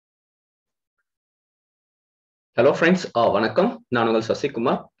Hello friends, வணக்கம். நான் உங்கள்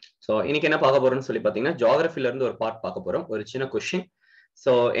சசிகுமார். ஸோ இன்னைக்கு என்ன பார்க்க போறோம்னு சொல்லி பார்த்தீங்கன்னா ஜியோகிராஃபில இருந்து ஒரு பார்ட் பார்க்க போறோம். ஒரு சின்ன கொஸ்டின்.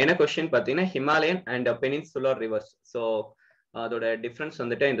 ஸோ என்ன கொஸ்டின் பார்த்தீங்கன்னா Himalayan and peninsular reverse. So அதோட டிஃபரன்ஸ்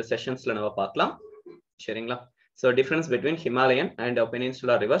வந்துட்டு இந்த செஷன்ஸ்ல நம்ம பார்க்கலாம். சரிங்களா? So difference between Himalayan and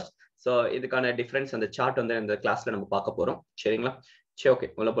peninsular reverse. So இதுக்கான டிஃபரன்ஸ் அந்த சார்ட் வந்து இந்த கிளாஸ்ல நம்ம பார்க்க போறோம். சரிங்களா? சரி, ஓகே,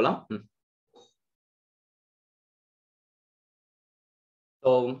 உள்ள போலாம்.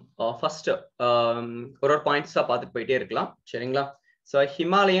 ஸோ ஃபர்ஸ்ட் ஒரு பாயிண்ட்ஸா பார்த்துட்டு போயிட்டே இருக்கலாம். சரிங்களா? ஸோ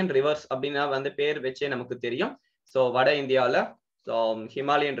ஹிமாலயன் ரிவர்ஸ் அப்படின்னா வந்து பேர் வச்சே நமக்கு தெரியும். ஸோ வட இந்தியாவில்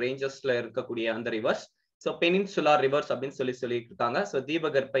ஹிமாலயன் ரேஞ்சஸ்ல இருக்கக்கூடிய அந்த ரிவர்ஸ். ஸோ பெனின்சுலார் ரிவர்ஸ் அப்படின்னு சொல்லியிருக்காங்க. ஸோ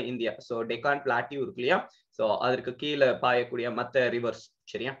தீபகற்ப இந்தியா, ஸோ டெக்கான் பிளாட்டியூ இருக்கு இல்லையா, ஸோ அதற்கு கீழே பாயக்கூடிய மற்ற ரிவர்ஸ்.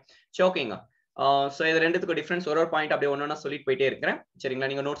 சரியா? சரி, ஓகேங்க. ஸோ இது ரெண்டுத்துக்கு டிஃபரன்ஸ் ஒரு பாயிண்ட் அப்படியே ஒன்னொன்னா சொல்லிட்டு போயிட்டே இருக்கிறேன்.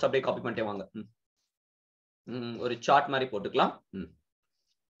 சரிங்களா? நீங்க நோட்ஸ் அப்படியே காப்பி பண்ணிட்டே வாங்க. ஒரு சார்ட் மாதிரி போட்டுக்கலாம்.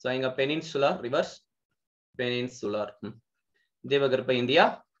 ஸோ இங்க பெனின்சுலர் ரிவர்ஸ், பெனின்சுலர் தீபகற்ப இந்தியா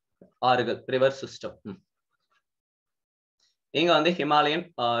ஆறுகள் ரிவர் சிஸ்டம். இங்க வந்து ஹிமாலயன்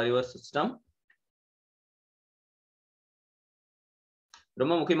ரிவர் சிஸ்டம்.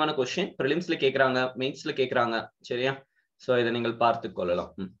 ரொம்ப முக்கியமான கொஸ்டின், பிரிலிம்ஸ்ல கேக்குறாங்க, மெயின்ஸ்ல கேக்குறாங்க. சரியா? சோ இதை நீங்கள் பார்த்து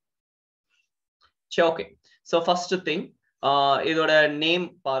கொள்ளலாம். சரி, ஓகே. சோ ஃபர்ஸ்ட் திங் இதோட நேம்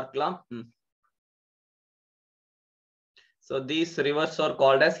பார்க்கலாம். So these rivers are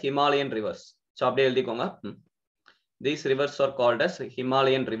called as Himalayan rivers. So அப்படியே எழுதிக்கோங்க. These rivers are called as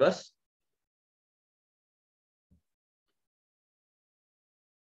Himalayan rivers.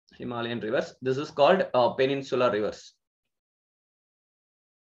 Himalayan rivers. This is called Peninsular Rivers.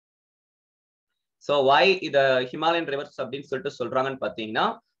 So why the Himalayan rivers அப்படின்னு சொல்லிட்டு சொல்றாங்கன்னு பாத்தீங்கன்னா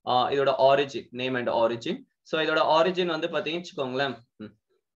இதோட origin, name and origin. So இதோட origin வந்து பாத்தீங்கன்னு வச்சுக்கோங்களேன்,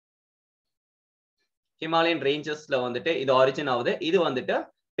 ஹிமாலயன் ரேஞ்சஸ்ல வந்துட்டு இது ஆரிஜின் ஆகுது. இது வந்துட்டு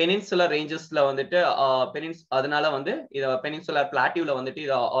பெனின்சுலர் ரேஞ்சஸ்ல வந்துட்டு அதனால வந்து இது பெனின்சுலர் பிளாட்டியூல வந்துட்டு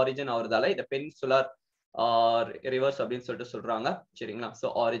இது ஆரிஜின் ஆகுறதால இதை பெனின்சுலர் ரிவர்ஸ் அப்படின்னு சொல்லிட்டு சொல்றாங்க. சரிங்களா? So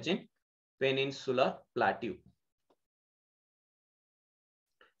origin peninsular plateau.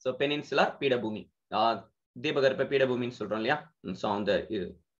 So peninsular பீடபூமி, தீபகற்ப பீடபூமின்னு சொல்றோம் இல்லையா. சோ அந்த இது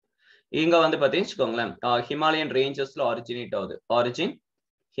இங்க வந்து பாத்தீங்கன்னு வச்சுக்கோங்களேன் ஹிமாலயன் ரேஞ்சஸ்ல ஆரிஜினேட் ஆகுது. Origin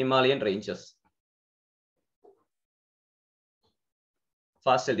Himalayan ranges.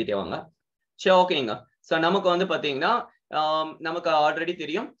 ஃபாஸ்ட் எழுதிட்டே வாங்க. சரி, ஓகேங்க. ஸோ நமக்கு வந்து பாத்தீங்கன்னா நமக்கு ஆல்ரெடி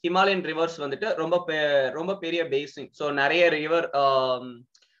தெரியும் ஹிமாலயன் ரிவர்ஸ் வந்துட்டு ரொம்ப பெரிய பேசின். ஸோ நிறைய ரிவர்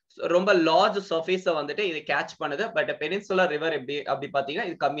ரொம்ப லார்ஜ் சர்ஃபேஸை வந்துட்டு இது கேட்ச் பண்ணுது. பட் பெனின்சுலர் ரிவர் அப்படி பாத்தீங்கன்னா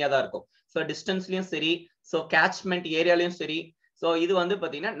இது கம்மியா தான் இருக்கும். ஸோ டிஸ்டன்ஸ்லயும் சரி, ஸோ கேட்ச்மெண்ட் ஏரியாலையும் சரி. ஸோ இது வந்து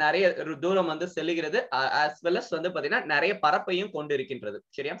பாத்தீங்கன்னா நிறைய தூரம் வந்து செல்லுகிறது. ஆஸ் வெல் அஸ் வந்து பாத்தீங்கன்னா நிறைய பரப்பையும் கொண்டு இருக்கின்றது.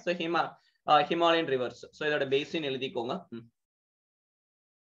 சரியா? So Himalayan reverse. ஸோ இதோட பேசின் எழுதிக்கோங்க.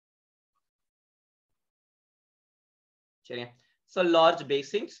 சரியா? So large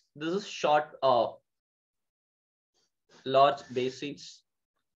basins, this is short large basins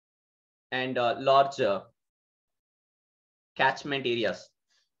and large catchment areas.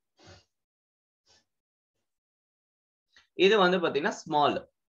 இது வந்து பாத்தீங்கன்னா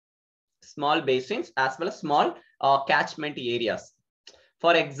small basins as well as small catchment areas.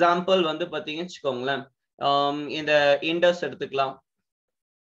 For example வந்து பாத்தீங்கன்னு வச்சுக்கோங்களேன் இந்த இண்டஸ் எடுத்துக்கலாம்.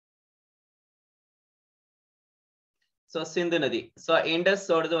 So சிந்து நதி. So இண்டஸ்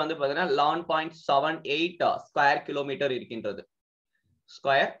ஓடுது வந்து பாத்தீங்கன்னா 11.78 ஸ்கொயர் கிலோமீட்டர் இருக்கின்றது.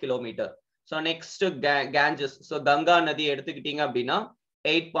 Square kilometre. So next Ganges. So Ganga நதி எடுத்துக்கிட்டீங்க அப்படின்னா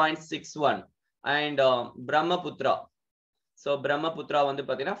 8.61 அண்ட் பிரம்மபுத்திரா. So பிரம்மபுத்திரா வந்து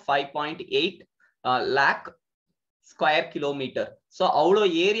பாத்தீங்கன்னா 5.8 லேக் ஸ்கொயர் கிலோமீட்டர். ஸோ அவ்வளோ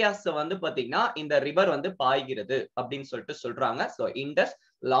ஏரியாஸ் வந்து பாத்தீங்கன்னா இந்த ரிவர் வந்து பாய்கிறது அப்படின்னு சொல்லிட்டு சொல்றாங்க. So Indies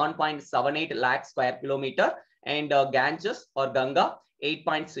 11.78 lakh square kilometre and Ganges or Ganga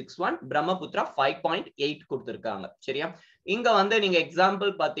 8.61, Brahmaputra 5.8 கொடுத்திருக்காங்க. சரியா? இங்க வந்து நீங்க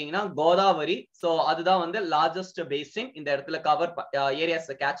எக்ஸாம்பிள் பாத்தீங்கன்னா கோதாவரி. சோ அதுதான் வந்து லார்ஜஸ்ட் பேசின். இந்த இடத்துல கவர் ஏரியாஸ்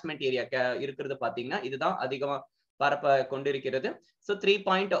கேட்ச்மெண்ட் ஏரியா இருக்கிறது பாத்தீங்கன்னா இதுதான் அதிகமா பரப்ப கொண்டிருக்கிறது. சோ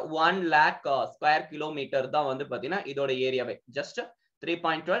 3.1 லேக் ஸ்கொயர் கிலோமீட்டர் தான் வந்து பாத்தீங்கன்னா இதோட ஏரியாவே. ஜஸ்ட்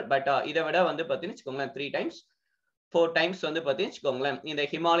 3.12. பட் இதை விட வந்து பாத்தீங்கன்னா 4 டைம்ஸ் வந்து பாத்தீங்கன்னா இந்த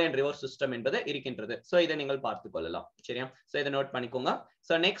ஹிமாலயன் ரிவர் சிஸ்டம் என்பது இருக்கின்றது. சோ இதை நீங்கள் பார்த்துக் கொள்ளலாம். சரியா? சோ இதை நோட் பண்ணிக்கோங்க.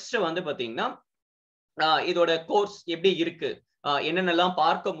 சோ நெக்ஸ்ட் வந்து பாத்தீங்கன்னா இதோட கோர்ஸ் எப்படி இருக்கு, என்னென்னலாம்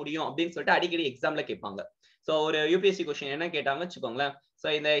பார்க்க முடியும் அப்படின்னு சொல்லிட்டு அடிக்கடி எக்ஸாம்ல கேட்பாங்க. சோ ஒரு யூபிஎஸ்சி கொஸ்டின் என்ன கேட்டாங்க வச்சுக்கோங்களேன். சோ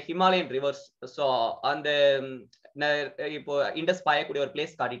இந்த ஹிமாலயன் ரிவர்ஸ், சோ அந்த இப்போ இண்டஸ் பாயக்கூடிய ஒரு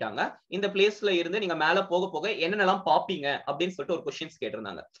பிளேஸ் காட்டிட்டாங்க. இந்த பிளேஸ்ல இருந்து நீங்க மேல போக போக என்னென்னலாம் பாப்பீங்க அப்படின்னு சொல்லிட்டு ஒரு கொஸ்டின்ஸ்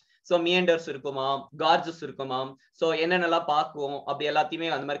கேட்டிருந்தாங்க. சோ மியண்டர்ஸ் இருக்குமா, கார்ஜஸ் இருக்குமா, சோ என்னென்னலாம் பார்க்குவோம் அப்படி எல்லாத்தையுமே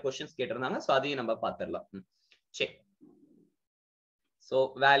அந்த மாதிரி கொஸ்டின்ஸ் கேட்டிருந்தாங்க. சோ அதையும் நம்ம பார்த்துடலாம். சரி. So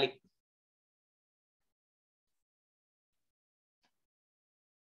valley.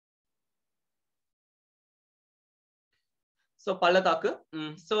 So பள்ளத்தாக்கு.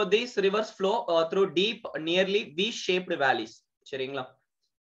 So these rivers flow through deep, nearly V-shaped valleys. சரிங்களா?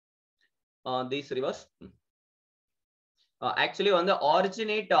 These rivers actually வந்து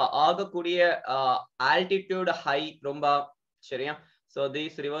originate ஆகக்கூடிய altitude high ரொம்ப சரியா? So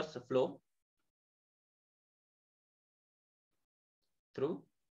these rivers flow through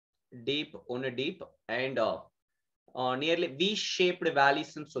deep and nearly V-shaped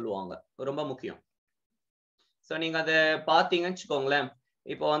valleys ன்னு சொல்லுவாங்க. ரொம்ப முக்கியம். சோ நீங்க அத பாத்தீங்கன்னு வெச்சுக்கோங்களேன்.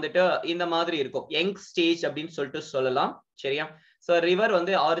 இப்போ வந்துட்டு இந்த மாதிரி இருக்கும். யங் ஸ்டேஜ் அப்படின்னு சொல்லிட்டு சொல்லலாம். சரியா? சோ ரிவர்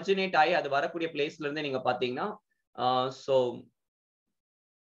வந்து ஆரிஜினேட் ஆகி அது வரக்கூடிய பிளேஸ்ல இருந்து நீங்க பாத்தீங்கன்னா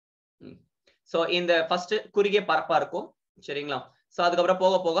சோ இந்த ஃபர்ஸ்ட் குறுகிய பரப்பா இருக்கும். சரிங்களா? சோ அதுக்கப்புறம்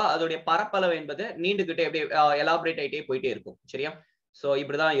போக போக அதோடைய பரப்பளவு என்பது நீண்டுகிட்டே அப்படியே எலாபரேட் ஆயிட்டே போயிட்டே இருக்கும். சரியா? சோ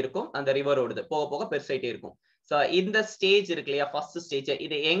இப்படிதான் இருக்கும் அந்த ரிவரோடது. போக போக பெருசாயிட்டே இருக்கும். சோ இந்த ஸ்டேஜ் இருக்கு இல்லையா, ஃபர்ஸ்ட் ஸ்டேஜ்,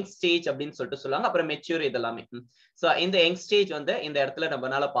 இது யங் ஸ்டேஜ் அப்படின்னு சொல்லிட்டு சொல்லுவாங்க. அப்புறம் மெச்சூர் இதெல்லாமே. சோ இந்த யங் ஸ்டேஜ் வந்து இந்த இடத்துல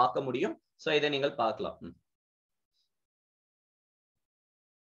நம்மளால பார்க்க முடியும். சோ இதை நீங்கள் பார்க்கலாம்.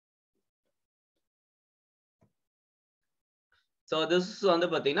 சோ திஸ் வந்து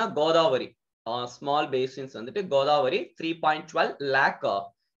பாத்தீங்கன்னா கோதாவரி ஸ்மால் பேசின்ஸ் வந்துட்டு Godavari 3.12 lakh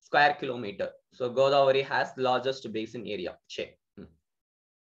square kilometer. So Godavari has the largest basin area. Check.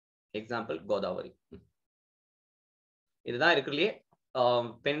 Example Godavari. இதுதான் இருக்குலயே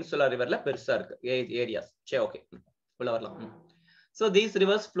Peninsular Riverல பெருசா இருக்கு ஏரியாஸ். சரி, ஓகே, உள்ள வரலாம். So these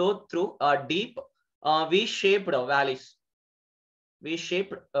rivers flow through deep V-shaped valleys.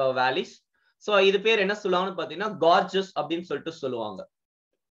 V-shaped valleys. So இது பேர் என்ன சொல்லுவாங்கன்னு பாத்தீங்கன்னா gorges அப்படின்னு சொல்லிட்டு சொல்லுவாங்க.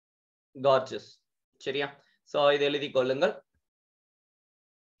 Gorges. சரியா? So இது எழுதி கொள்ளுங்கள்.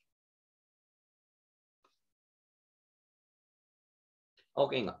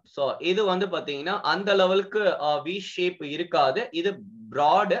 ஓகேங்க. சோ இது வந்து பாத்தீங்கன்னா அந்த லெவலுக்கு வி ஷேப் இருக்காது. இது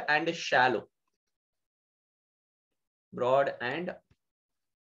broad and shallow. Broad and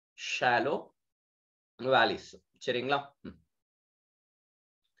shallow valleys. சரிங்களா?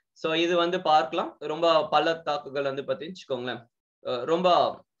 சோ இது வந்து பார்க்கலாம். ரொம்ப பள்ளத்தாக்குகள் வந்து பாத்தீங்கன்னு ரொம்ப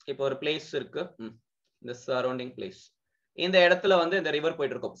இப்போ ஒரு பிளேஸ் இருக்கு. இந்த சரௌண்டிங் பிளேஸ். இந்த இடத்துல வந்து இந்த ரிவர்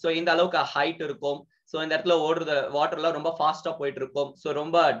போயிட்டு இருக்கும். சோ இந்த அளவுக்கு ஹைட் இருக்கும். சோ இந்த இடத்துல ஓடுற வாட்டர்லாம் ரொம்ப ஃபாஸ்டா போயிட்டு இருக்கும். சோ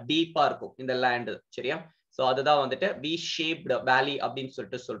ரொம்ப டீப்பா இருக்கும் இந்த லேண்ட். சரியா? சோ அதுதான் வந்துட்டு வி ஷேப்டு வேலி அப்படின்னு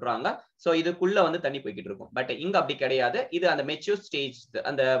சொல்லிட்டு சொல்றாங்க. சோ இதுக்குள்ள வந்து தண்ணி போய்கிட்டு இருக்கும். பட் இங்க அப்படி கிடையாது. இது அந்த மெச்சூர் ஸ்டேஜ்,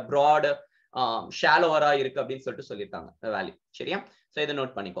 அந்த பிராட் ஷாலோவரா இருக்கு அப்படின்னு சொல்லிட்டு சொல்லியிருக்காங்க வேலி. சரியா? சோ இதை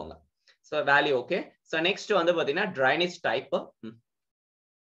நோட் பண்ணிக்கோங்க. சோ வேலி ஓகே. சோ நெக்ஸ்ட் வந்து பாத்தீங்கன்னா drainage type.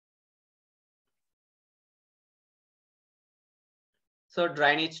 So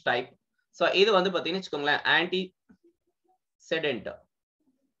drainage type. So இது வந்து பாத்தீங்கன்னா வெச்சுக்கோங்களேன் antecedent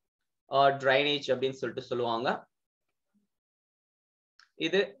drainage அப்படின்னு சொல்லிட்டு சொல்லுவாங்க.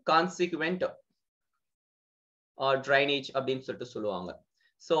 இது consequent drainage அப்படின்னு சொல்லிட்டு சொல்லுவாங்க.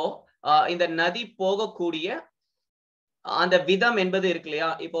 So இந்த நதி போகக்கூடிய அந்த விதம் என்பது இருக்கு இல்லையா,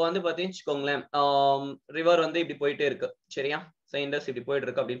 இப்போ வந்து பாத்தீங்கன்னு வெச்சுக்கோங்களேன் ரிவர் வந்து இப்படி போயிட்டே இருக்கு. சரியா? So இண்டஸ் இப்படி போயிட்டு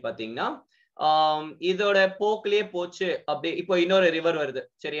இருக்கு அப்படின்னு பாத்தீங்கன்னா இதோட போக்குலயே போச்சு. அப்படி இப்போ இன்னொரு ரிவர் வருது.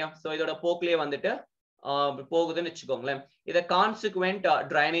 சரியா? சோ இதோட போக்குலயே வந்துட்டு போகுதுன்னு வச்சுக்கோங்களேன். இத கான்சிக்வென்ட்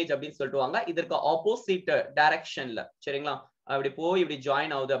டிரைனேஜ் அப்படின்னு சொல்லுவாங்க. இதற்கு ஆப்போசிட் டைரக்ஷன்ல. சரிங்களா? அப்படி போய் இப்படி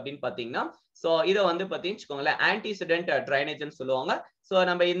ஜாயின் ஆகுது அப்படின்னு பாத்தீங்கன்னா சோ இத வந்து பாத்தீங்கன்னா ஆன்டிசிடென்ட் டிரைனேஜ்னு சொல்லுவாங்க. சோ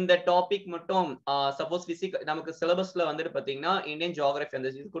நம்ம இந்த டாபிக் மட்டும் சப்போஸ் பிசிக்கல் நமக்கு சிலபஸ்ல வந்துட்டு பாத்தீங்கன்னா இந்தியன் ஜியோகிராஃபி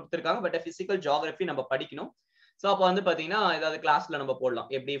அந்த இது கொடுத்திருக்காங்க. பட் பிசிக்கல் ஜியோகிராஃபி நம்ம படிக்கணும். சோ அப்ப வந்து பாத்தீங்கன்னா ஏதாவது கிளாஸ்ல நம்ம போடலாம்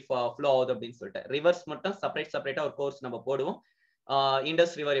எப்படி ஃப்ளோ ஆகுது அப்படின்னு சொல்லிட்டு. ரிவர்ஸ் மட்டும் செப்பரேட்டா ஒரு கோர்ஸ் நம்ம போடுவோம்.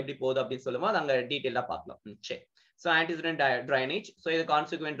 இண்டஸ் ரிவர் எப்படி போகுது அப்படின்னு சொல்லுவோம். அங்க டீடைலா பார்க்கலாம். சரி. So antecedent drainage. சோ இது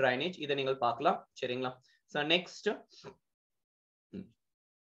கான்சிக்வென்ட் டிரைனேஜ். இதை நீங்கள் பார்க்கலாம். சரிங்களா? சோ நெக்ஸ்ட்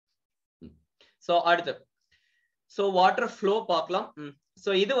சோ அடுத்து சோ வாட்டர் ஃப்ளோ பார்க்கலாம். சோ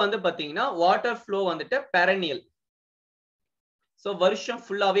இது வந்து பாத்தீங்கன்னா வாட்டர் ஃப்ளோ வந்துட்டு பெரனியல். சோ வருஷம்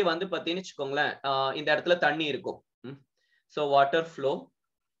ஃபுல்லாவே வந்து பாத்தீங்கன்னு வெச்சுக்கோங்களேன் இந்த இடத்துல தண்ணி இருக்கும். சோ வாட்டர் ஃப்ளோ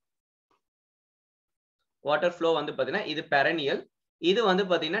வந்து பாத்தீங்கன்னா இது பெரனியல். இது வந்து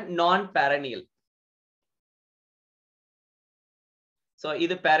பாத்தீங்கன்னா நான் பெரனியல். சோ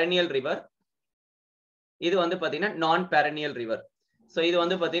இது பெரனியல் ரிவர். இது வந்து பாத்தீங்கன்னா நான் பெரனியல் ரிவர். சோ இது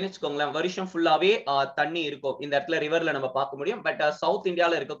வந்து பாத்தீங்கன்னு வெச்சுக்கோங்களேன் வருஷம் ஃபுல்லாவே தண்ணி இருக்கும். இந்த இடத்துல ரிவர்ல நம்ம பார்க்க முடியும். பட் சவுத்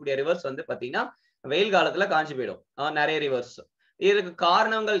இந்தியால இருக்கக்கூடிய ரிவர்ஸ் வந்து பாத்தீங்கன்னா வெயில் காலத்துல காஞ்சி போயிடும் நிறைய ரிவர்ஸ். இதுக்கு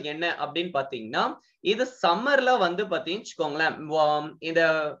காரணங்கள் என்ன அப்படின்னு பாத்தீங்கன்னா இது சம்மர்ல வந்து பாத்தீங்கன்னு வெச்சுக்கோங்களேன் இந்த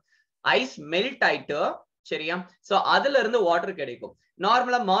ஐஸ் மெல்ட் ஆயிட்டு. சரியா? சோ அதுல இருந்து வாட்டர் கிடைக்கும்.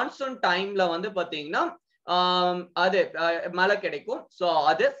 நார்மலா மான்சூன் டைம்ல வந்து பாத்தீங்கன்னா அது மழை கிடைக்கும். ஸோ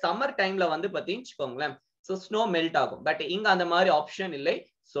அது சம்மர் டைம்ல வந்து பார்த்தீங்கன்னு ஸோ ஸ்னோ மெல்ட் ஆகும். பட் இங்க அந்த மாதிரி ஆப்ஷன் இல்லை.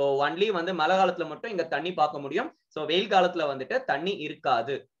 ஸோ ஒன்லி வந்து மழை காலத்துல மட்டும் இங்க தண்ணி பார்க்க முடியும். ஸோ வெயில் காலத்துல வந்துட்டு தண்ணி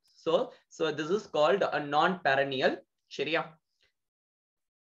இருக்காது. So this is called a நான் பெரனியல். சரியா?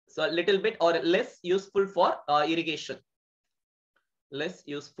 So little bit R less useful for irrigation. less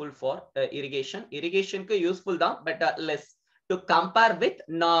useful for irrigation. Irrigationக்கு useful தான், but less to compare with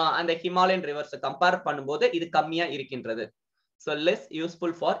அந்த Himalayan Rivers compare பண்ணும்போது இது கம்மியா இருக்கின்றது. So less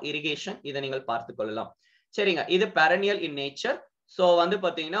useful for irrigation. இதை நீங்கள் பார்த்து கொள்ளலாம். சரிங்க, இது perennial in nature. So வந்து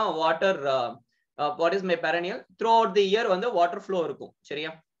பாத்தீங்கன்னா water what is my perennial? Throughout the year வந்து water flow இருக்கும்.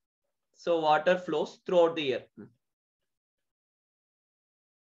 சரியா? So water flows throughout the year.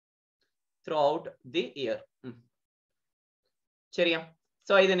 Throughout the year. சரியா?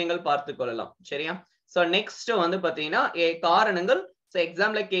 சோ இதை நீங்கள் பார்த்து கொள்ளலாம். சரியா? சோ நெக்ஸ்ட் வந்து பாத்தீங்கன்னா காரணங்கள் சோ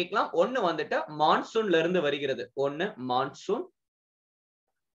எக்ஸாம்ல கேட்கலாம். ஒன்னு வந்துட்டு மான்சூன்ல இருந்து வருகிறது. ஒன்னு மான்சூன்,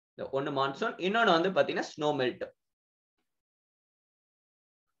 இன்னொன்னு வந்து பாத்தீங்கன்னா ஸ்னோ மெல்ட்.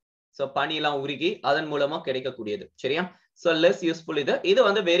 சோ பனி எல்லாம் உருகி அதன் மூலமா கிடைக்கக்கூடியது. சரியா? So less useful. இது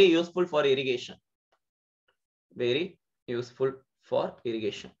வந்து very useful for irrigation. Very useful for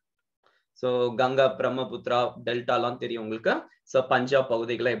irrigation. So Ganga, Brahmaputra, டெல்டாலாம் தெரியும் உங்களுக்கு. சோ பஞ்சாப்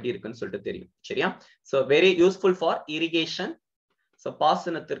பகுதிகள் எப்படி இருக்குன்னு சொல்லிட்டு தெரியும். சரியா? So very useful for irrigation. So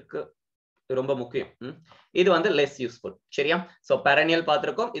பாசனத்திற்கு ரொம்ப முக்கியம். இது வந்து லெஸ் யூஸ்ஃபுல். சரியா? சோ பெரனியல்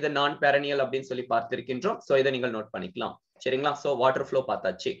பார்த்திருக்கோம், இது நான் பெரனியல் அப்படின்னு சொல்லி பார்த்திருக்கின்றோம். சோ இதை நீங்கள் நோட் பண்ணிக்கலாம். சரிங்களா? சோ வாட்டர் ஃப்ளோ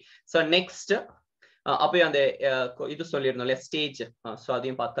பார்த்தாச்சு. சோ நெக்ஸ்ட் அப்போ அந்த இது சொல்லியிருந்தோம் ஸ்டேஜ். சோ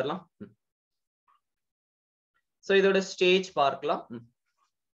அதையும் பார்த்துடலாம். சோ இதோட ஸ்டேஜ் பார்க்கலாம்.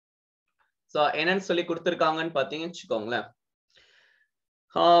 சோ என்னன்னு சொல்லி கொடுத்திருக்காங்கன்னு பாத்தீங்கன்னு வச்சுக்கோங்களேன்.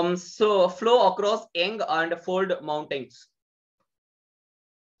 So flow across young and fold mountains.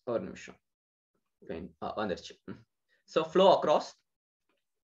 ஒரு நிமிஷம் வந்துருச்சு. So flow across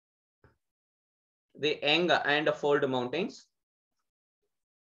the young and fold mountains.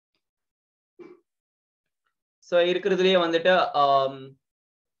 So இருக்கிறதுலயே வந்துட்டு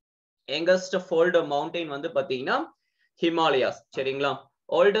youngest fold mountain வந்து பாத்தீங்கன்னா ஹிமாலயாஸ். சரிங்களா?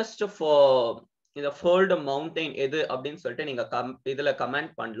 oldest இந்த fold mountain எது அப்படின்னு சொல்லிட்டு நீங்க இதுல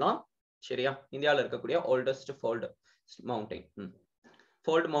கமெண்ட் பண்ணலாம். சரியா? இந்தியாவில் இருக்கக்கூடிய oldest fold mountain.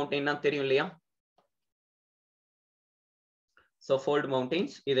 fold mountain தெரியும் இல்லையா? so fold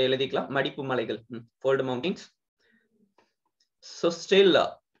mountains இதை எழுதிக்கலாம். மடிப்பு மலைகள், fold mountains. so still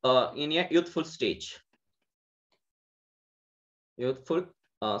in a youthful stage.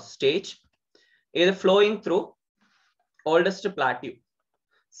 இது flowing through oldest plateau.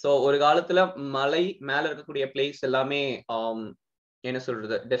 So ஒரு காலத்துல மலை மேல இருக்கக்கூடிய பிளேஸ் எல்லாமே என்ன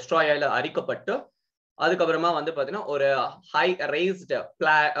சொல்றது டெஸ்ட்ராய் ஆயில அரிக்கப்பட்டு அதுக்கப்புறமா வந்து பாத்தீங்கன்னா ஒரு ஹை ரைஸ்டு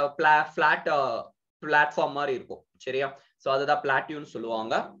பிளாட் பிளாட்ஃபார்ம் மாதிரி இருக்கும். சரியா? சோ அதுதான் பிளாட்டியூன்னு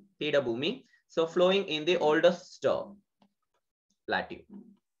சொல்லுவாங்க, பீடபூமி. சோ ஃப்ளோயிங் இன் தி ஓல்டஸ்ட் பிளாட்டியூ.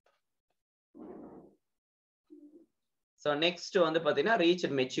 சோ நெக்ஸ்ட் வந்து பாத்தீங்கன்னா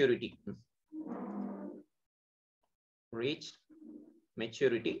reached maturity.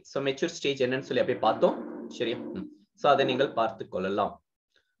 Maturity. So mature stage என்னன்னு சொல்லி அப்படியே பார்த்தோம். சரியா? சோ அதை நீங்கள் பார்த்து கொள்ளலாம்.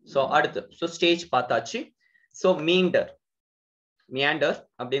 சோ அடுத்து சோ ஸ்டேஜ் பார்த்தாச்சு. சோ மீண்டர்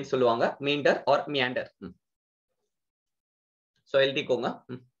அப்படின்னு சொல்லுவாங்க. மீண்டர் ஆர் மியாண்டர். சோ எழுதிக்கோங்க.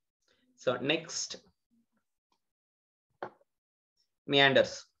 So next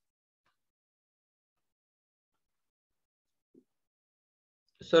meanders.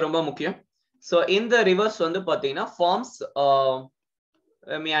 சோ ரொம்ப முக்கியம். சோ இந்த ரிவர்ஸ் வந்து பாத்தீங்கன்னா ஃபார்ம்ஸ்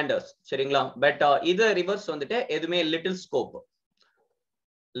meanders. சரிங்களா? பட் இது ரிவர்ஸ் வந்துட்டு எதுவுமே little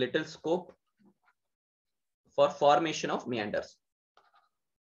scope for formation of meanders.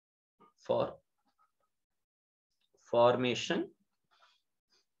 for formation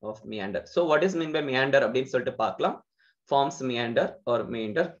of meander. So what is mean by meander அப்படின்னு சொல்லிட்டு பார்க்கலாம். forms meander or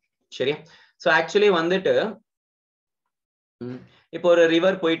meander. சரியா? so actually வந்துட்டு இப்போ ஒரு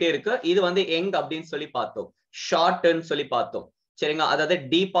ரிவர் போயிட்டே இருக்கு. இது வந்து எங் அப்படின்னு சொல்லி பார்த்தோம், ஷார்ட்னு சொல்லி பார்த்தோம். சரிங்களா? அதாவது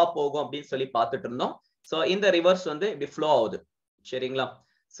டீப்பா போகும் அப்படின்னு சொல்லி பார்த்துட்டு இருந்தோம். சோ இந்த ரிவர்ஸ் வந்து இப்படி ஃப்ளோ ஆகுது. சரிங்களா?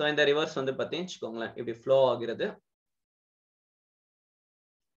 சோ இந்த ரிவர்ஸ் வந்து பாத்தீங்கன்னு வச்சுக்கோங்களேன் இப்படி ஃப்ளோ ஆகிறது.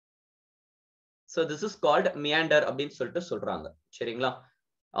 So this is called meander அப்படின்னு சொல்லிட்டு சொல்றாங்க. சரிங்களா?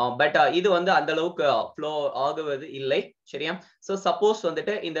 பட் இது வந்து அந்த அளவுக்கு ஃப்ளோ ஆகுவது இல்லை. சரியா? சோ சப்போஸ்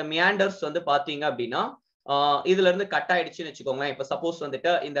வந்துட்டு இந்த மியாண்டர்ஸ் வந்து பாத்தீங்க அப்படின்னா இதுல இருந்து கட் ஆயிடுச்சுன்னு வச்சுக்கோங்களேன். இப்ப சப்போஸ்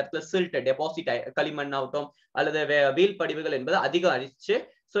வந்துட்டு இந்த இடத்துல சில்ட் டெபாசிட் களிமண் ஆகட்டும் அல்லது வீல் படிவுகள் என்பது அதிகம் ஆயிடுச்சு.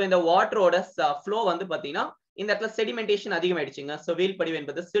 சோ இந்த வாட்டரோட ஃப்ளோ வந்து பாத்தீங்கன்னா இந்த இடத்துல செடிமெண்டேஷன் அதிகமாயிடுச்சுங்க. சோ வீல் படிவு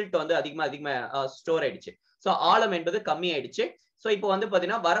என்பது சில்ட் வந்து அதிகமா ஸ்டோர் ஆயிடுச்சு. சோ ஆழம் என்பது கம்மி ஆயிடுச்சு. சோ இப்போ வந்து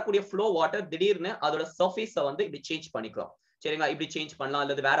பாத்தீங்கன்னா வரக்கூடிய ஃப்ளோ வாட்டர் திடீர்னு அதோட சர்ஃபேஸ வந்து இப்படி சேஞ்ச் பண்ணிக்கலாம். சரிங்களா, இப்படி சேஞ்ச் பண்ணலாம்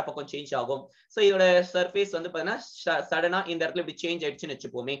அல்லது வேற பக்கம் சேஞ்ச் ஆகும். சோ இதோட சர்ஃபேஸ் வந்து பாத்தீங்கன்னா சடனா இந்த இடத்துல இப்படி சேஞ்ச் ஆயிடுச்சுன்னு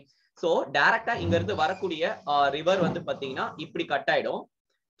வச்சுப்போமே. சோ டைரக்டா இங்க இருந்து வரக்கூடிய ரிவர் வந்து பாத்தீங்கன்னா இப்படி கட் ஆயிடும்.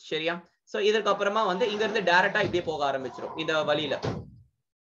 சரியா, சோ இதுக்கு அப்புறமா வந்து இங்க இருந்து டைரக்டா இப்படியே போக ஆரம்பிச்சிடும் இந்த வழியில.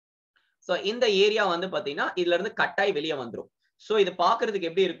 சோ இந்த ஏரியா வந்து பாத்தீங்கன்னா இதுல இருந்து கட்டாய் வெளியே வந்துரும். சோ இது பாக்குறதுக்கு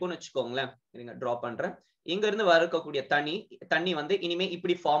எப்படி இருக்கும்னு வச்சுக்கோங்களேன். நீங்க டிரா பண்றேன். இங்க இருந்து வரக்கூடிய தண்ணி வந்து இனிமே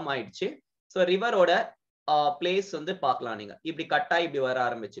இப்படி ஃபார்ம் ஆயிடுச்சு. சோ ரிவரோட பிளேஸ் வந்து பார்க்கலாம். நீங்க இப்படி கட்டாய் இப்படி வர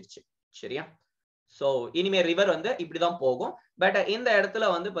ஆரம்பிச்சிருச்சு. சரியா, சோ இனிமே ரிவர் வந்து இப்படிதான் போகும். பட் இந்த இடத்துல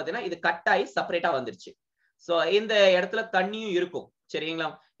வந்து பாத்தீங்கன்னா இது கட்டாய் செப்பரேட்டா வந்துருச்சு. சோ இந்த இடத்துல தண்ணியும் இருக்கும். சரிங்களா,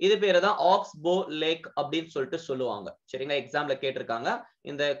 இது பேரு தான் ஆக்ஸ்போ லேக் அப்படின்னு சொல்லிட்டு சொல்லுவாங்க. சரிங்களா, எக்ஸாம்ல கேட்டிருக்காங்க.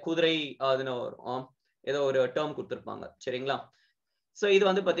 இந்த குதிரை ஏதோ ஒரு டேர்ம் கொடுத்திருப்பாங்க. சரிங்களா, சோ இது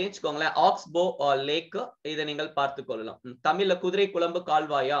வந்து பாத்தீங்கன்னு வச்சுக்கோங்களேன் ஆக்ஸ்போ லேக். இதை நீங்கள் பார்த்து கொள்ளலாம். தமிழ்ல குதிரை குழம்பு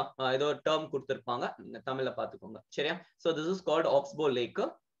கால்வாயா ஏதோ டேர்ம் கொடுத்திருப்பாங்க, நீங்க தமிழ்ல பாத்துக்கோங்க. சரியா, so this is called Expo lakh.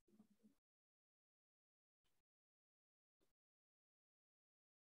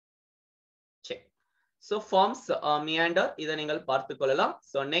 சரி, so forms meander, இதை நீங்கள் பார்த்து கொள்ளலாம்.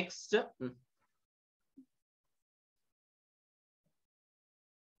 so next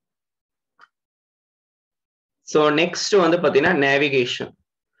வந்து பாத்தீங்கன்னா நேவிகேஷன்.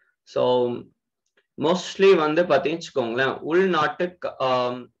 so மோஸ்ட்லி வந்து பாத்தீங்கன்னு வச்சுக்கோங்களேன் உள்நாட்டு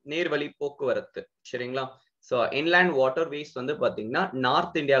நீர்வழி போக்குவரத்து. சரிங்களா, so inland waterways வந்து பாத்தீங்கன்னா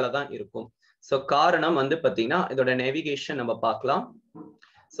நார்த் இந்தியால தான் இருக்கும். so காரணம் வந்து பாத்தீங்கன்னா இதோட நேவிகேஷன் நம்ம பார்க்கலாம்.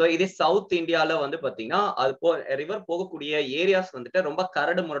 சோ இதே சவுத் இந்தியால வந்து பாத்தீங்கன்னா அது ரிவர் போகக்கூடிய ஏரியாஸ் வந்துட்டு ரொம்ப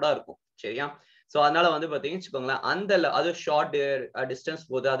கரடு முரடா இருக்கும். சரியா, சோ அதனால வந்து பாத்தீங்கன்னு வச்சுக்கோங்களேன் அது ஷார்ட் டிஸ்டன்ஸ்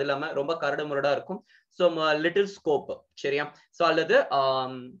போகுது, அது இல்லாம ரொம்ப கரடு முரடா இருக்கும். So little scope. சரியா, சோ அல்லது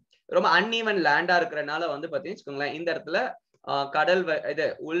ரொம்ப அன்ஈவன் லேண்டா இருக்கிறனால வந்து பாத்தீங்கன்னு வச்சுக்கோங்களேன் இந்த இடத்துல கடல் இது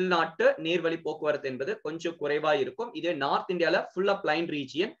உள்நாட்டு நீர்வழி போக்குவரத்து என்பது கொஞ்சம் குறைவா இருக்கும். இதே நார்த் இந்தியால ஃபுல்லா பிளைன்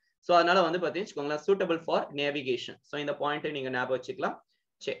ரீஜியன். சோ அதனால வந்து பாத்தீங்கன்னு வச்சுக்கோங்களேன் சூட்டபிள் ஃபார் நேவிகேஷன். சோ இந்த பாயிண்ட் நீங்க ஞாபகம் வச்சுக்கலாம்.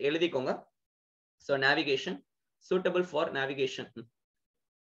 எழுதிக்கோங்க. so navigation suitable for navigation.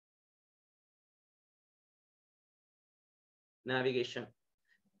 navigation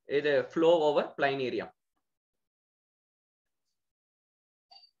இது flow over plain area.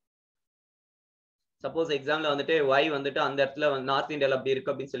 Suppose எக்ஸாம்ல வந்துட்டு y வந்துட்டு அந்த இடத்துல நார்த் இந்தியால அப்படி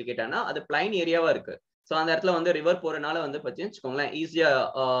இருக்கு அப்படின்னு சொல்லி கேட்டானா அது பிளைன் ஏரியாவா இருக்கு. சோ அந்த இடத்துல வந்து ரிவர் போறனால வந்து பாத்தீங்கன்னு வச்சுக்கோங்களேன் ஈஸியா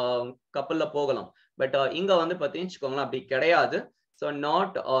கப்பல்ல போகலாம். பட் இங்க வந்து பாத்தீங்கன்னு வச்சுக்கோங்களேன் அப்படி கிடையாது. so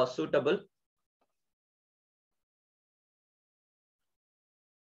not suitable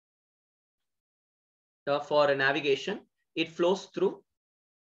for navigation. It flows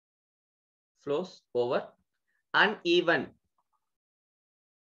over uneven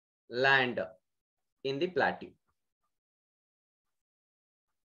land in the plateau.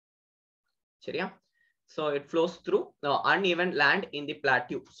 சரியா, so it flows through uneven land in the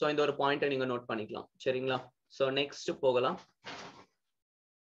plateau. so இந்த ஒரு பாயிண்ட் நீங்க நோட் பண்ணிக்கலாம். சரிங்களா, so next போகலாம்.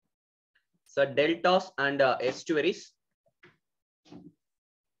 so deltas and estuaries.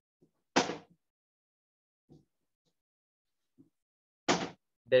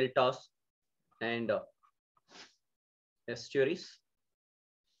 deltas and estuaries.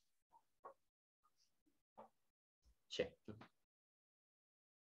 check.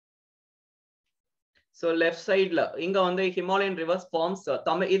 so left side ல இங்க வந்து Himalayan Rivers forms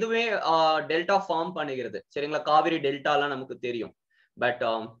இதுவே டெல்டா ஃபார்ம் பண்ணுகிறது. சரிங்களா, காவிரி டெல்டா எல்லாம் நமக்கு தெரியும். பட்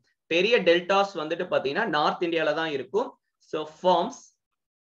பெரிய டெல்டாஸ் வந்துட்டு பாத்தீங்கன்னா நார்த் இந்தியால தான் இருக்கும். so forms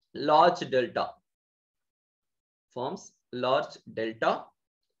large delta.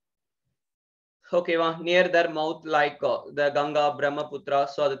 ஓகேவா, near Dhar mouth like the Ganga Brahmaputra.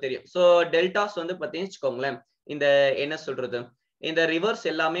 So அது தெரியும். சோ டெல்டாஸ் வந்து பாத்தீங்கன்னு வச்சுக்கோங்களேன் இந்த என்ன சொல்றது இந்த ரிவர்ஸ்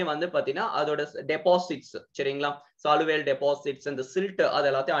எல்லாமே வந்து பாத்தீங்கன்னா அதோட டெபாசிட்ஸ். சரிங்களா, சாலுவேல் டெபாசிட்ஸ் இந்த சில்ட் அது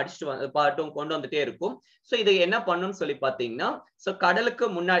எல்லாத்தையும் அடிச்சுட்டு கொண்டு வந்துட்டே இருக்கும். சோ இது என்ன பண்ணுன்னு சொல்லி பாத்தீங்கன்னா சோ கடலுக்கு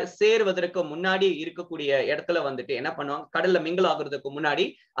முன்னாடி சேருவதற்கு முன்னாடி இருக்கக்கூடிய இடத்துல வந்துட்டு என்ன பண்ணுவாங்க, கடல்ல மிங்கிள் ஆகுறதுக்கு முன்னாடி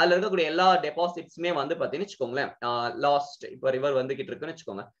அதுல இருக்கக்கூடிய எல்லா டெபாசிட்ஸுமே வந்து பாத்தீங்கன்னு வச்சுக்கோங்களேன் லாஸ்ட் இப்போ ரிவர் வந்துகிட்டு இருக்குன்னு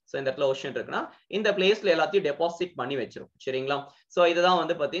வச்சுக்கோங்க. சோ இந்த இடத்துல ஓஷன் இருக்குன்னா இந்த பிளேஸ்ல எல்லாத்தையும் டெபாசிட் பண்ணி வச்சிரும். சரிங்களா, சோ இதுதான்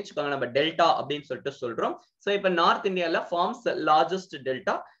வந்து பாத்தீங்கன்னு வச்சுக்கோங்க நம்ம டெல்டா அப்படின்னு சொல்லிட்டு சொல்றோம். சோ இப்ப நார்த் இந்தியால ஃபார்ம்ஸ் லார்ஜஸ்ட்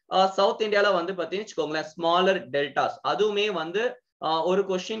டெல்டா. சவுத் இந்தியால வந்து பாத்தீங்கன்னு வச்சுக்கோங்களேன் ஸ்மாலர் டெல்டாஸ். அதுவுமே வந்து ஒரு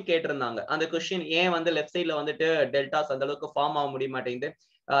கொஸ்டின் கேட்டிருந்தாங்க. அந்த கொஸ்டின் ஏன் வந்து லெஃப்ட் சைட்ல வந்துட்டு டெல்டாஸ் அந்த அளவுக்கு ஃபார்ம் ஆக முடிய மாட்டேங்குது,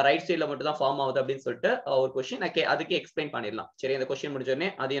 ரைட் சைட்ல மட்டும் தான் ஃபார்ம் ஆகுது அப்படின்னு சொல்லிட்டு ஒரு கொஸ்டின் அதுக்கு எக்ஸ்பிளைன் பண்ணிடலாம். சரி, அந்த கொஸ்டின் முடிஞ்சோடனே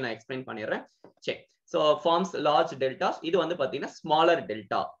அதையும் நான் எக்ஸ்பிளைன் பண்ணிடுறேன். சரி, சோ ஃபார்ம்ஸ் லார்ஜ் டெல்டாஸ். இது வந்து பாத்தீங்கன்னா ஸ்மாலர்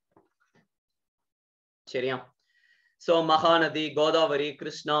டெல்டா. சரியா, சோ மகாநதி, கோதாவரி,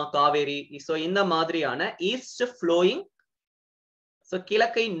 கிருஷ்ணா, காவேரி. சோ இந்த மாதிரியான ஈஸ்ட் ஃப்ளோயிங் சோ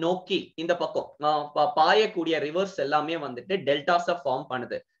கிழக்கை நோக்கி இந்த பக்கம் பாயக்கூடிய ரிவர்ஸ் எல்லாமே வந்துட்டு டெல்டாஸ ஃபார்ம்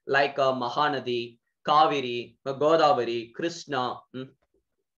பண்ணுது. லைக் மகாநதி, காவிரி, கோதாவரி, கிருஷ்ணா,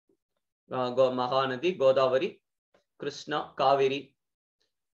 மகாநதி, கோதாவரி, கிருஷ்ணா, காவிரி.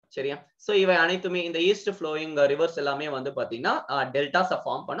 சரியா? சோ இவை அனைத்துமே இந்த ஈஸ்ட் ஃப்ளோயிங் ரிவர்ஸ் எல்லாமே வந்து பாத்தீங்கன்னா டெல்டாஸ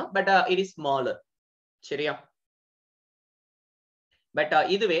ஃபார்ம் பண்ணும். But it is smaller. சரியா? பட்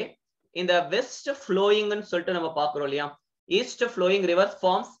இதுவே இந்த வெஸ்ட் ஃப்ளோயிங்னு சொல்லிட்டு நம்ம பாக்குறோம் இல்லையா? East flowing reverse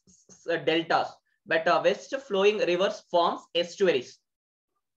forms deltas, but west flowing reverse forms எஸ்டுவரிஸ்.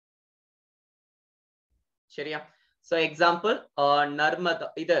 சரியா? சோ எக்ஸாம்பிள் நர்மதா,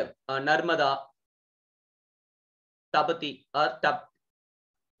 இது நர்மதா, தபதி ஆர்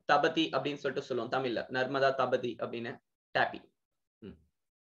தபதி அப்படின்னு சொல்லிட்டு சொல்லுவோம் தமிழ்ல. நர்மதா, தபதி அப்படின்னு, டாப்பி,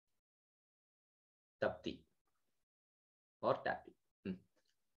 தப்தி or tappy.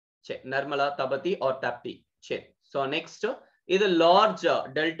 சரி, நர்மலா, தபதி or tappy. சரி, so next இது large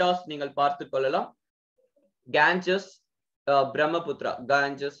deltas நீங்கள் பார்த்துக் கொள்ளலாம். Ganges, Brahmaputra,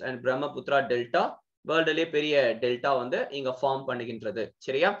 Ganges and Brahmaputra delta வேர்ல்ட்லயே பெரிய டெல்டா வந்து இங்க ஃபார்ம் பண்ணுகின்றது.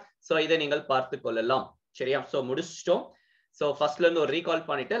 சரியா? சோ இதை நீங்கள் பார்த்துக் கொள்ளலாம். சரியா? சோ முடிச்சிட்டோம். சோ ஃபர்ஸ்ட்ல இருந்து ஒரு ரீகால்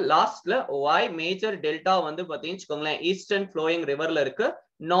பண்ணிட்டு லாஸ்ட்ல why மேஜர் டெல்டா வந்து பாத்தீங்கன்னா ஈஸ்டர்ன் ஃப்ளோயிங் ரிவர்ல இருக்கு,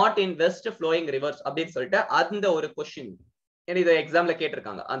 not in west flowing reverse அப்படின்னு சொல்லிட்டு அந்த ஒரு கொஸ்டின் இது எக்ஸாம்ல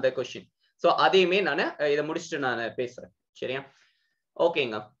கேட்டிருக்காங்க அந்த கொஸ்டின். சோ அதையுமே நான் இதை முடிச்சுட்டு நான் பேசுறேன். சரியா?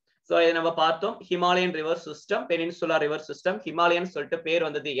 ஓகேங்க. சோ இதை நம்ம பார்த்தோம். Himalayan river system, peninsular river system. Himalayan சொல்லிட்டு பேர்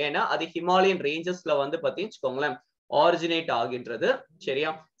வந்தது ஏன்னா அது ஹிமாலயன் ரேஞ்சஸ்ல வந்து பாத்தீங்கன்னா ஆரிஜினேட் ஆகின்றது.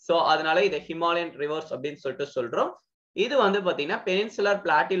 சரியா? சோ அதனால இதை ஹிமாலயன் ரிவர்ஸ் அப்படின்னு சொல்லிட்டு சொல்றோம். இது வந்து பாத்தீங்கன்னா பெனின்சுலர்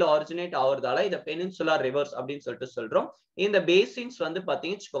பிளாட்டில ஆரிஜினேட் ஆகுறதால இதை பெனின்சுலர் ரிவர்ஸ் அப்படின்னு சொல்லிட்டு சொல்றோம். இந்த பேசின்ஸ் வந்து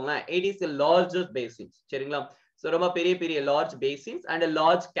பாத்தீங்கன்னா it is a largest basins. சரிங்களா? சோ ரொம்ப பெரிய பெரிய large பேசின்ஸ் and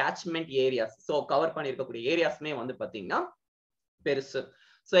large catchment areas. So cover பண்ணிருக்கக்கூடிய ஏரியாஸ்மே வந்து பாத்தீங்கன்னா பெருசு.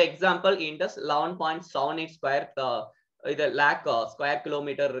 சோ எக்ஸாம்பிள் இண்டஸ் 11.78 ஸ்கொயர் இது லேக் ஸ்கொயர்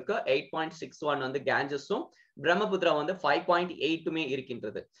கிலோமீட்டர் இருக்கு. 8.61 வந்து கேஞ்சஸும், பிரம்மபுத்திரா வந்து 5.8மே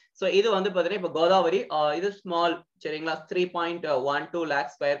இருக்கின்றது. சோ இது வந்து பாத்தீங்கன்னா இப்ப கோதாவரி இது ஸ்மால். சரிங்களா? 3.12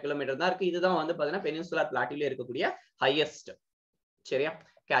 லேக் ஸ்கொயர் கிலோமீட்டர் தான் இருக்கு. இதுதான் வந்து பாத்தீங்கன்னா பெனின்சுலர் பிளாட்டில இருக்கக்கூடிய ஹையஸ்ட். சரியா?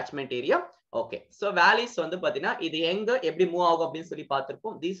 Catchment area. ஓகே. சோ வேலிஸ் வந்து பாத்தீங்கன்னா இது எங்க எப்படி மூவ் ஆகும் அப்படின்னு சொல்லி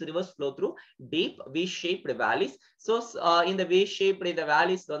பார்த்திருப்போம். these rivers flow through deep v-shaped valleys. so இந்த v-shaped இந்த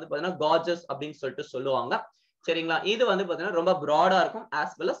valleys வந்து பாத்தீங்கன்னா gorges அப்படின்னு சொல்லிட்டு சொல்லுவாங்க. சரிங்களா? இது வந்து பாத்தீங்கன்னா ரொம்ப broad-ஆ இருக்கும்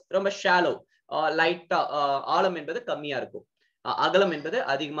as well as ரொம்ப shallow, லைட்டா ஆழம் என்பது கம்மியா இருக்கும், அகலம் என்பது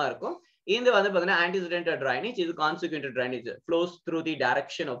அதிகமா இருக்கும். இது வந்து பாத்தீங்கன்னா antecedent drainage, இது consequent drainage flows through the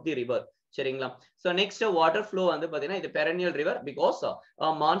direction of the river. சரிங்களா? சோ நெக்ஸ்ட் வாட்டர் ஃப்ளோ வந்து பாத்தீங்கன்னா இது பெரனியல் ரிவர் பிகாஸ்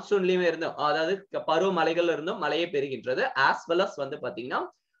மான்சூன்லயுமே இருந்தும், அதாவது பருவ மலைகள்ல இருந்தும் மழையை பெறுகின்றது. ஆஸ் வெல் அஸ் வந்து பாத்தீங்கன்னா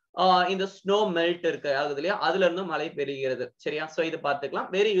இந்த ஸ்னோ மெல்ட் இருக்கு ஆகுது இல்லையா, அதுல இருந்தும் மழை பெறுகிறது. சரியா? சோ இது பார்த்துக்கலாம்.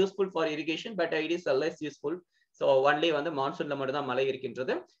 Very useful for irrigation, but it is less useful. So only வந்து மான்சூன்ல மட்டும் தான் மழை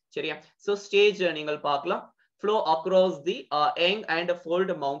இருக்கின்றது. சரியா? சோ ஸ்டேஜ் நீங்கள் பார்க்கலாம். flow across the young and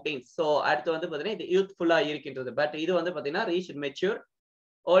fold mountains. so அடுத்து வந்து பாத்தீங்கன்னா இது யூத்ஃபுல்லா இருக்கின்றது. பட் இது வந்து பாத்தீங்கன்னா ரீச் மெச்சூர்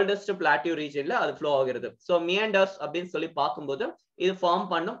ஓல்டஸ்ட் பிளாட்டியூ ரீஜன்ல அது ஃப்ளோ ஆகிறது. சோ மியண்டர்ஸ் அப்படின்னு சொல்லி பார்க்கும்போது இது ஃபார்ம்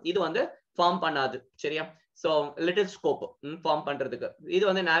பண்ணும், இது வந்து ஃபார்ம் பண்ணாது. சரியா? சோ லிட்டில் ஸ்கோப் ஃபார்ம் பண்றதுக்கு. இது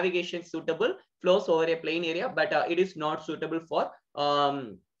வந்து navigation suitable, flows over A plain area, but it is not suitable for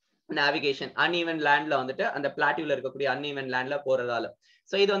navigation. Uneven லேண்ட்ல வந்துட்டு அந்த பிளாட்டியூல இருக்கக்கூடிய அன்ஈவன் லேண்ட்ல போறதால.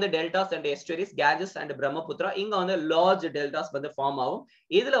 சோ இது வந்து deltas and எஸ்டரிஸ், Ganges and Brahmaputra. இங்க வந்து லார்ஜ் டெல்டாஸ் வந்து ஃபார்ம் ஆகும்.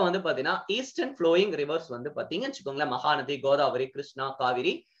 இதுல வந்து பாத்தீங்கன்னா ஈஸ்டர்ன் ஃப்ளோயிங் ரிவர்ஸ் வந்து பாத்தீங்கன்னு வச்சுக்கோங்களேன், மகாநதி, கோதாவரி, கிருஷ்ணா,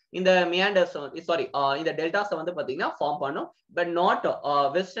 காவிரி, இந்த மியாண்டர்ஸ் சாரி இந்த டெல்டாஸ் வந்து பாத்தீங்கன்னா ஃபார்ம் பண்ணும், but not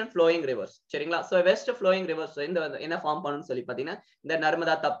western flowing reverse. சரிங்களா? சோ வெஸ்ட் ஃப்ளோயிங் ரிவர்ஸ் இந்த என்ன ஃபார்ம் பண்ணும்னு சொல்லி பாத்தீங்கன்னா இந்த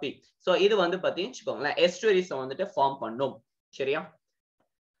நர்மதா, தப்பி. சோ இது வந்து பாத்தீங்கன்னு வச்சுக்கோங்களேன் எஸ்டரிஸ் வந்துட்டு ஃபார்ம் பண்ணும். சரியா?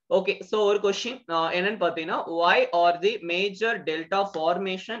 ஓகே. சோ ஒரு क्वेश्चन என்னன்னு பாத்தீங்கன்னா why are the major delta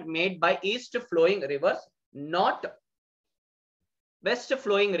formation made by east flowing rivers not west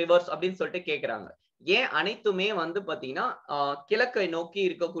flowing rivers அப்படின்னு சொல்லிட்டு கேக்குறாங்க. ஏன் அனைத்துமே வந்து பாத்தீங்கன்னா கிழக்கை நோக்கி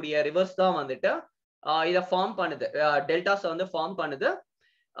இருக்கக்கூடிய ரிவர்ஸ் தான் வந்துட்டு இத ஃபார்ம் பண்ணுது, டெல்டாஸ் வந்து ஃபார்ம் பண்ணுது,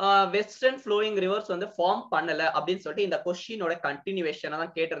 வெஸ்டர்ன் ஃப்ளோயிங் ரிவர்ஸ் வந்து ஃபார்ம் பண்ணல அப்படின்னு சொல்லிட்டு இந்த क्वेश्चनோட கண்டினியூவேஷனா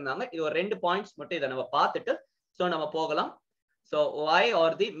தான் கேட்டிருந்தாங்க. இது ஒரு 2 பாயிண்ட்ஸ் மட்டும் இத நம்ம பார்த்துட்டு சோ நம்ம போகலாம். So why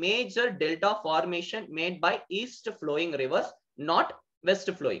are the major delta formation made by east flowing rivers not west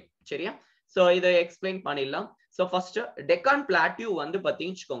flowing? சரியா? சோ இதை எக்ஸ்பிளைன் பண்ணிடலாம். சோ ஃபர்ஸ்ட் டெக்கான் பிளாட்டியூ வந்து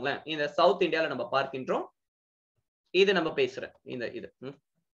பாத்தீங்கன்னு வச்சுக்கோங்களேன் இந்த சவுத் இந்தியால நம்ம பார்க்கின்றோம். இது நம்ம பேசுறேன் இந்த இது.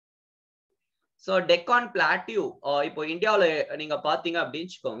 சோ டெக்கான் பிளாட்டியூ இப்போ இந்தியாவில நீங்க பாத்தீங்க அப்படின்னு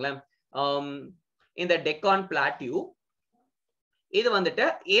வச்சுக்கோங்களேன், இந்த டெக்கான் பிளாட்டியூ இது வந்துட்டு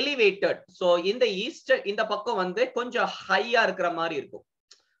எலிவேட்டட். சோ இந்த ஈஸ்ட் இந்த பக்கம் வந்து கொஞ்சம் ஹையா இருக்கிற மாதிரி இருக்கும்.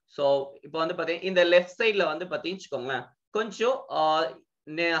 சோ இப்போ வந்து பாத்தீங்கன்னா இந்த லெஃப்ட் சைட்ல வந்து பாத்தீங்கன்னா கொஞ்சம்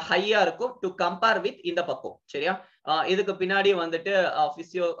ஹையா இருக்கும் டு கம்பேர் வித் இந்த பக்கம். சரியா? இதுக்கு பின்னாடி வந்துட்டு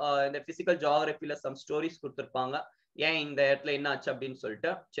இந்த பிசிக்கல் ஜியோகிராஃபில சம் ஸ்டோரிஸ் கொடுத்திருப்பாங்க. ஏன் இந்த இடத்துல என்ன ஆச்சு அப்படின்னு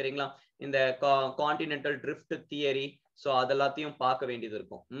சொல்லிட்டு. சரிங்களா? இந்த கான்டினென்டல் ட்ரிஃப்ட் தியரி, சோ அதெல்லாத்தையும் பார்க்க வேண்டியது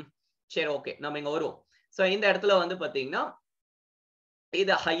இருக்கும். சரி, ஓகே, நம்ம இங்க வருவோம். சோ இந்த இடத்துல வந்து பாத்தீங்கன்னா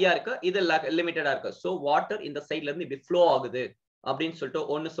இது ஹையா இருக்கு, இது லிமிட்டடா இருக்கு. சோ வாட்டர் இந்த சைட்ல இருந்து இப்படி ஃப்ளோ ஆகுது அப்படின்னு சொல்லிட்டு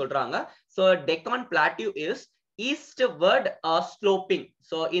ஒன்னு சொல்றாங்க. So Deccan plateau is eastward sloping.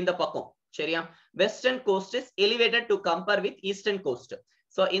 So இந்த பக்கம். சரியா? Western coast is elevated to compare with eastern cost.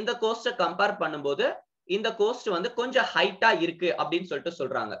 So இந்த கோஸ்ட கம்பேர் பண்ணும்போது இந்த கோஸ்ட் வந்து கொஞ்சம் ஹைட்டா இருக்கு அப்படின்னு சொல்லிட்டு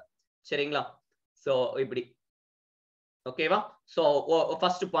சொல்றாங்க. சரிங்களா? சோ இப்படி. ஓகேவா? So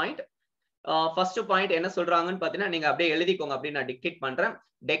first point. First point என்ன சொல்றாங்கன்னு பாத்தீங்கன்னா நீங்க அப்படியே எழுதிக்கோங்க. அப்படின்னு நான் டிக்டேட் பண்றேன்.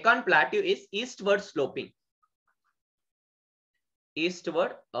 Deccan plateau is eastward sloping.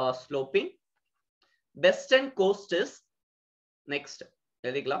 Eastward sloping. Western coast is next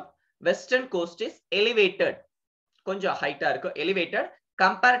எழுதிக்கலாம். Western coast is elevated. கொஞ்சம் ஹைட்டா இருக்கு. Elevated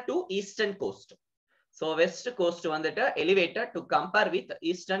compare to eastern cost. So west coast வந்துட்டு elevated to compare with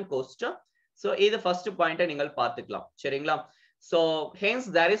eastern cost. So இது ஃபர்ஸ்ட் பாயிண்ட நீங்கள் பார்த்துக்கலாம். சரிங்களா? So hence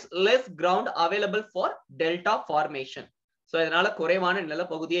there is less ground available for delta formation. So இதனால குறைவான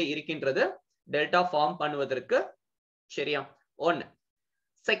நிலப்பகுதியே இருக்கின்றது டெல்டா ஃபார்ம் பண்ணுவதற்கு. சரியா? ஒன்னு.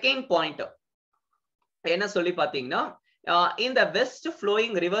 செகண்ட் பாயிண்ட் என்ன சொல்லி பாத்தீங்கன்னா இந்த வெஸ்ட்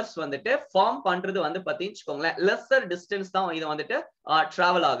ஃப்ளோயிங் ரிவர்ஸ் வந்துட்டு ஃபார்ம் பண்றது வந்து பாத்தீங்கன்னா லெஸ்ஸர் டிஸ்டன்ஸ் தான் இது வந்துட்டு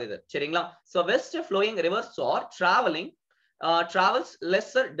டிராவல் ஆகுது. சரிங்களா? So west flowing reverse R travels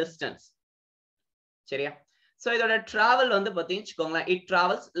lesser distance. சரியா? சோ இதோட டிராவல் வந்து பாத்தீங்கன்னா it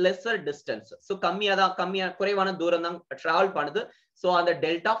travels lesser distance. So குறைவான தூரம் தான் டிராவல் பண்ணுது. சோ அந்த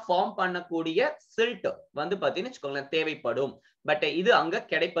டெல்டா ஃபார்ம் பண்ணக்கூடிய சில்ட் வந்து பாத்தீங்கன்னா தேவைப்படும். பட் இது அங்க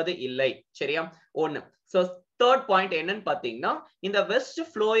கிடைப்பது இல்லை. சரியா? ஒன்னு. சோ தேர்ட் பாயிண்ட் என்னன்னு பாத்தீங்கன்னா இந்த வெஸ்ட்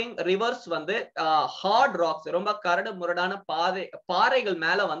ஃப்ளோயிங் ரிவர்ஸ் வந்து ஹார்ட் ராக்ஸ், ரொம்ப கரடு முரடான பாறைகள்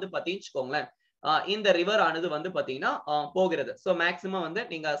மேல வந்து பாத்தீங்கன்னா இந்த ரிவர் ஆனது வந்து பாத்தீங்கன்னா போகிறது. சோ மேக்சிமம் வந்து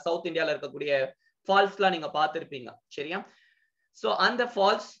நீங்க சவுத் இந்தியால இருக்கக்கூடிய ஃபால்ஸ்லாம் நீங்க பார்த்திருப்பீங்க. சரியா? சோ அந்த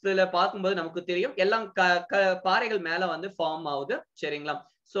ஃபால்ஸ்ல பார்க்கும்போது நமக்கு தெரியும் எல்லாம் பாறைகள் மேல வந்து ஃபார்ம் ஆகுது. சரிங்களா?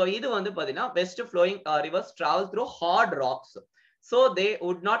 சோ இது வந்து பாத்தீங்கன்னா west flowing reverse travel through heart rocks. So they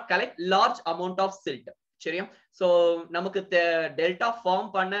would not collect large amount of silt. சரியா? சோ நமக்கு டெல்டா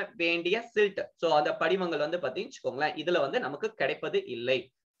ஃபார்ம் பண்ண வேண்டிய சில்ட், சோ அந்த படிவங்கள் வந்து பாத்தீங்கன்னா இதுல வந்து நமக்கு கிடைப்பது இல்லை.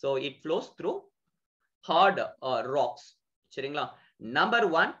 So it flows through heart rocks. சரிங்களா? Number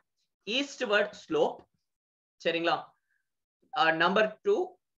 1 eastward slope. சரிங்களா? Number 2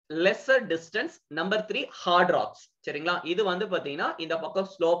 lesser distance. Number 3 hard rocks. சரிங்களா? இது வந்து பாத்தீங்கன்னா இந்த பக்கம்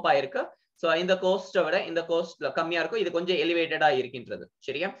ஸ்லோப் ஆயிருக்கு. சோ இந்த கோஸ்ட விட இந்த கோஸ்ட்ல கம்மியா இருக்கும். இது கொஞ்சம் எலிவேட்டடா இருக்கின்றது.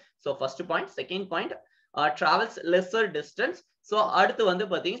 சரியா? So first point. Second point travels lesser distance. So அடுத்து வந்து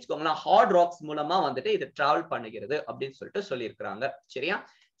பாத்தீங்கன்னா ஹார்ட் ராக்ஸ் மூலமா வந்துட்டு இது டிராவல் பண்ணுகிறது அப்படின்னு சொல்லிட்டு சொல்லியிருக்காங்க. சரியா?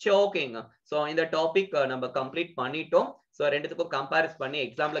 சரி, ஓகேங்க. சோ இந்த டாபிக் நம்ம கம்ப்ளீட் பண்ணிட்டோம். சோ ரெண்டுத்துக்கும் கம்பேரிஸ் பண்ணி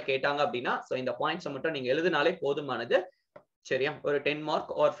எக்ஸாம்ல கேட்டாங்க அப்படின்னா சோ இந்த பாயிண்ட்ஸ் மட்டும் நீங்க எழுதினாலே போதுமானது. சரியா? ஒரு 10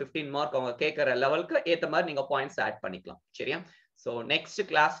 மார்க் or 15 மார்க் அவங்க கேட்கற லெவலுக்கு ஏத்த மாதிரி நீங்க பாயிண்ட்ஸ் ஆட் பண்ணிக்கலாம். சரியா? சோ நெக்ஸ்ட்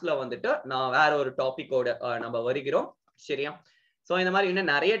கிளாஸ்ல வந்துட்டு நான் வேற ஒரு டாபிக்கோட நம்ம வருகிறோம். சரியா? சோ இந்த மாதிரி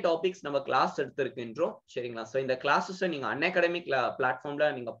இன்னும் நிறைய டாபிக்ஸ் நம்ம கிளாஸ் எடுத்திருக்கின்றோம். சரிங்களா? சோ இந்த கிளாஸஸ் நீங்க அன்அகாடமி பிளாட்ஃபார்ம்ல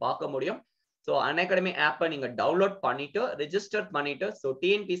நீங்க பார்க்க முடியும். சோ அன்அகாடமி ஆப்பை நீங்க டவுன்லோட் பண்ணிட்டு ரெஜிஸ்டர் பண்ணிட்டு சோ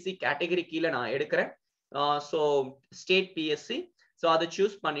டிஎன்பிசி கேட்டகரி கீழே நான் எடுக்கிறேன். So state BSc. சோ அதை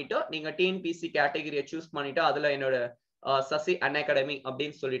சூஸ் பண்ணிட்டு நீங்க டிஎன்பிசி கேட்டகரியை சூஸ் பண்ணிட்டு அதுல என்னோட சசி அன்அகாடமி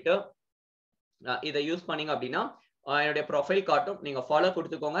அப்படின்னு சொல்லிட்டு இதை யூஸ் பண்ணீங்க அப்படின்னா என்னுடைய ப்ரொஃபைல் காட்டும். நீங்க ஃபாலோ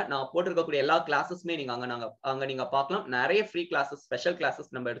கொடுத்துக்கோங்க. நான் போட்டிருக்கக்கூடிய எல்லா கிளாஸஸ்மே நீங்க அங்க நீங்க பார்க்கலாம். நிறைய ஃப்ரீ கிளாஸஸ், ஸ்பெஷல் கிளாஸஸ்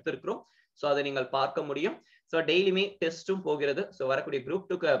நம்ம எடுத்திருக்கிறோம். சோ அதை நீங்கள் பார்க்க முடியும். சோ டெய்லியுமே டெஸ்டும் போகிறது. சோ வரக்கூடிய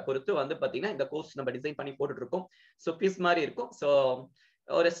குரூப் 2 பொறுத்து வந்து பாத்தீங்கன்னா இந்த கோர்ஸ் நம்ம டிசைன் பண்ணி போட்டுட்டு இருக்கோம். சோ குவிஸ் மாதிரி இருக்கும். சோ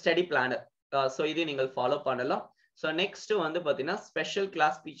ஒரு ஸ்டடி பிளானர். சோ இது நீங்கள் ஃபாலோ பண்ணலாம். சோ நெக்ஸ்ட் வந்து பாத்தீங்கன்னா ஸ்பெஷல்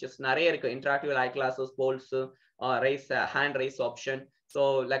கிளாஸ் ஃபீச்சர்ஸ் நிறைய இருக்கு. Interactive live classes, poles, rice, hand rice option, so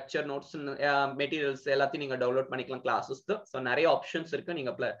lecture notes, materials எல்லாத்தையும் நீங்க டவுன்லோட் பண்ணிக்கலாம் கிளாஸஸ்க்கு. சோ நிறைய ஆப்ஷன்ஸ் இருக்கு.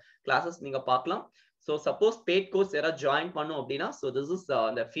 நீங்க கிளாஸஸ் நீங்க பார்க்கலாம். சோ சப்போஸ் பெய்ட் கோர்ஸ் யாராவது ஜாயின் பண்ணும் அப்படின்னா so this is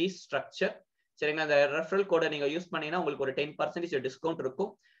the fees structure. சரிங்களா? அந்த ரெஃபரல் கோடை நீங்க யூஸ் பண்ணீங்கன்னா உங்களுக்கு ஒரு 10% டிஸ்கவுண்ட்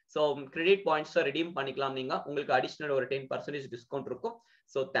இருக்கும். சோ கிரெடிட் பாயிண்ட்ஸ் ரெடீம் பண்ணிக்கலாம். நீங்க உங்களுக்கு அடிஷனல் ஒரு 10% டிஸ்கவுண்ட் இருக்கும்.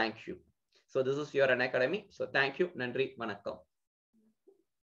 So thank you. So this is your Unacademy. So thank you. நன்றி, வணக்கம்.